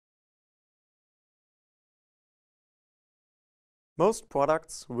Most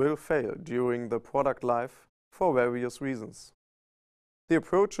products will fail during the product life for various reasons. The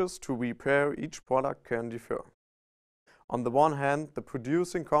approaches to repair each product can differ. On the one hand, the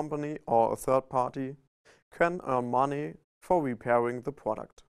producing company or a third party can earn money for repairing the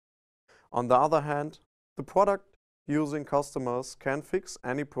product. On the other hand, the product using customers can fix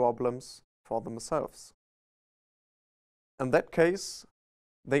any problems for themselves. In that case,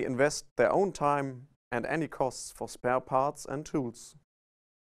 they invest their own time and any costs for spare parts and tools.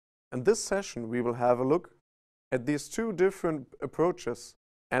 In this session, we will have a look at these two different approaches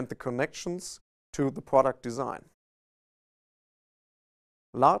and the connections to the product design.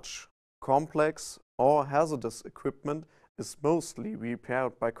 Large, complex or hazardous equipment is mostly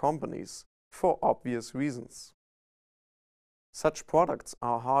repaired by companies for obvious reasons. Such products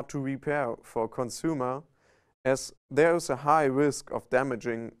are hard to repair for a consumer as there is a high risk of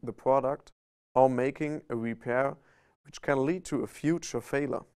damaging the product or making a repair which can lead to a future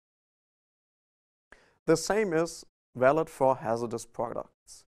failure. The same is valid for hazardous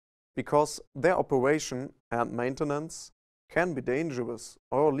products, because their operation and maintenance can be dangerous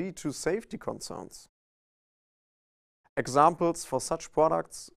or lead to safety concerns. Examples for such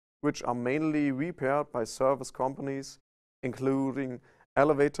products, which are mainly repaired by service companies, including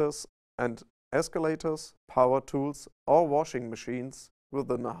elevators and escalators, power tools, or washing machines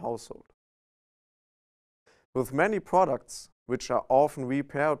within a household. With many products, which are often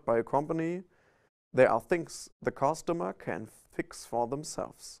repaired by a company, there are things the customer can fix for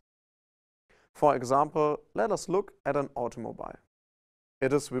themselves. For example, let us look at an automobile.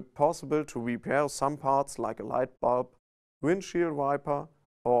 It is possible to repair some parts like a light bulb, windshield wiper,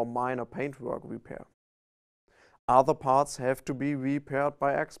 or minor paintwork repair. Other parts have to be repaired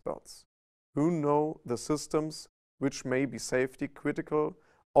by experts who know the systems which may be safety critical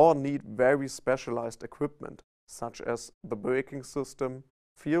or need very specialized equipment, such as the braking system,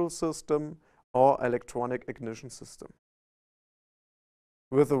 fuel system, or electronic ignition system.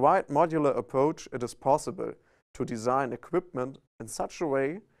 With the right modular approach, it is possible to design equipment in such a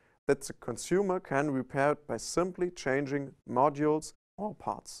way that the consumer can repair it by simply changing modules or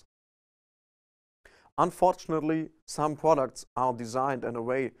parts. Unfortunately, some products are designed in a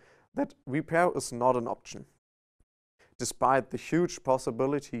way that repair is not an option. Despite the huge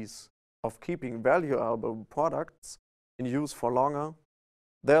possibilities of keeping valuable products in use for longer,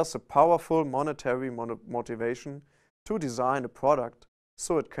 there's a powerful monetary motivation to design a product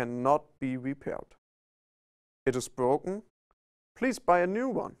so it cannot be repaired. It is broken, please buy a new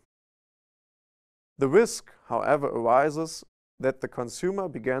one. The risk, however, arises that the consumer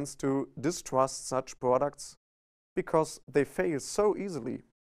begins to distrust such products because they fail so easily.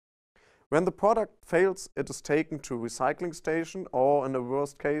 When the product fails, it is taken to a recycling station or, in the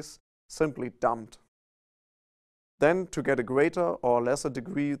worst case, simply dumped. Then, to get a greater or lesser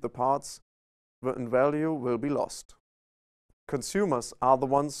degree, the parts in value will be lost. Consumers are the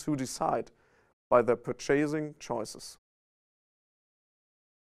ones who decide by their purchasing choices.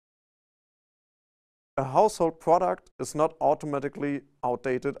 A household product is not automatically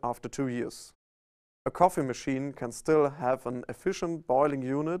outdated after 2 years. A coffee machine can still have an efficient boiling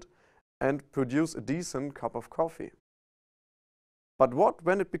unit and produce a decent cup of coffee. But what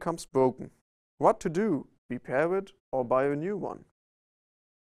when it becomes broken? What to do? Repair it or buy a new one?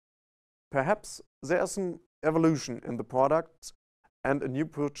 Perhaps there is an evolution in the product and a new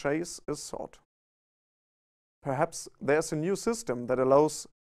purchase is sought. Perhaps there's a new system that allows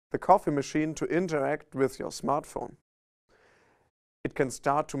the coffee machine to interact with your smartphone. It can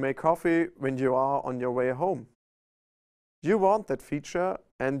start to make coffee when you are on your way home. You want that feature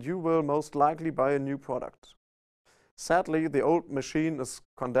and you will most likely buy a new product. Sadly, the old machine is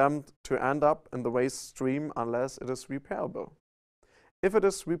condemned to end up in the waste stream unless it is repairable. If it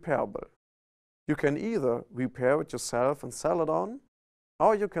is repairable, you can either repair it yourself and sell it on,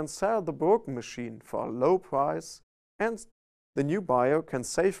 or you can sell the broken machine for a low price and the new buyer can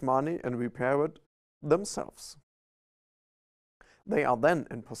save money and repair it themselves. They are then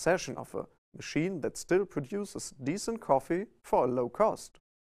in possession of a machine that still produces decent coffee for a low cost.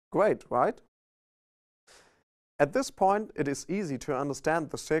 Great, right? At this point, it is easy to understand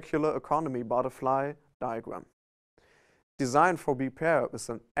the circular economy butterfly diagram. Design for repair is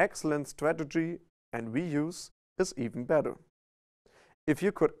an excellent strategy and reuse is even better. If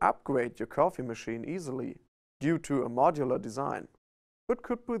you could upgrade your coffee machine easily due to a modular design, it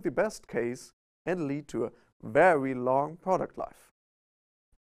could be the best case and lead to a very long product life.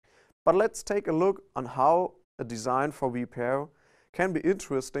 But let's take a look on how a design for repair can be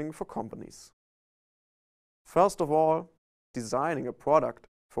interesting for companies. First of all, designing a product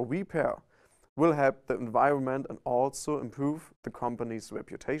for repair will help the environment and also improve the company's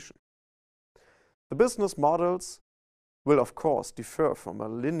reputation. The business models will of course differ from a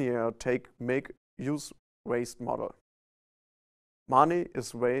linear take-make-use waste model. Money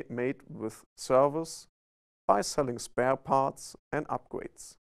is made with service by selling spare parts and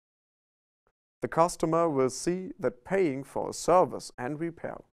upgrades. The customer will see that paying for a service and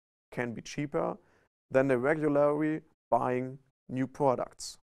repair can be cheaper than regularly buying new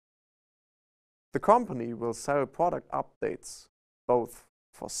products. The company will sell product updates both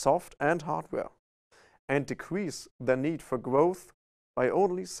for soft and hardware and decrease their need for growth by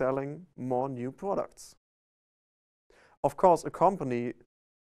only selling more new products. Of course,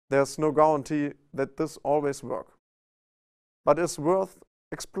 there's no guarantee that this always works, but it's worth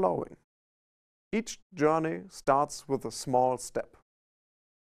exploring. Each journey starts with a small step.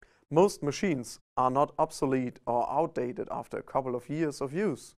 Most machines are not obsolete or outdated after a couple of years of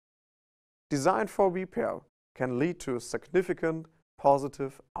use. Design for repair can lead to significant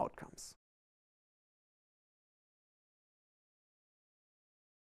positive outcomes.